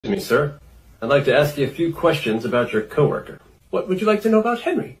Excuse me, sir. I'd like to ask you a few questions about your coworker. What would you like to know about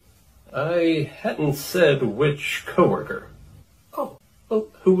Henry? I hadn't said which coworker. Oh, well,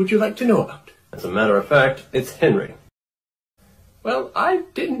 who would you like to know about? As a matter of fact, it's Henry. Well, I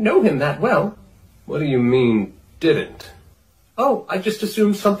didn't know him that well. What do you mean, didn't? Oh, I just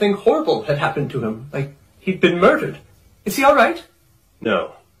assumed something horrible had happened to him, like he'd been murdered. Is he all right?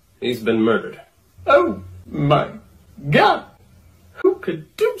 No, he's been murdered. Oh, my God! Who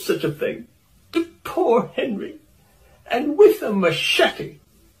could do such a thing to poor Henry? And with a machete?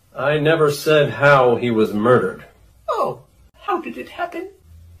 I never said how he was murdered. Oh, how did it happen?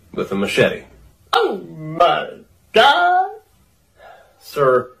 With a machete. Oh, my God!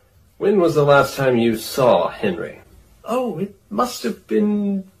 Sir, when was the last time you saw Henry? Oh, it must have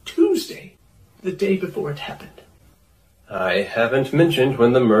been Tuesday, the day before it happened. I haven't mentioned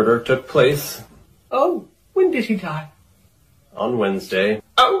when the murder took place. Oh, when did he die? On Wednesday.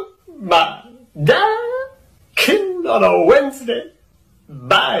 Oh, my God! Killed on a Wednesday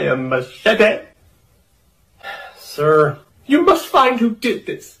by a machete. Sir, you must find who did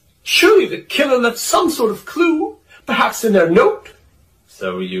this. Surely the killer left some sort of clue, perhaps in their note.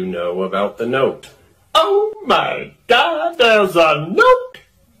 So you know about the note? Oh, my God, there's a note!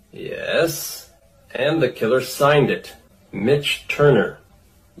 Yes, and the killer signed it. Mitch Turner.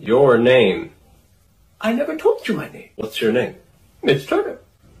 Your name. I never told you my name. What's your name? Mitch Turner.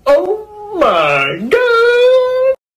 Oh, my God!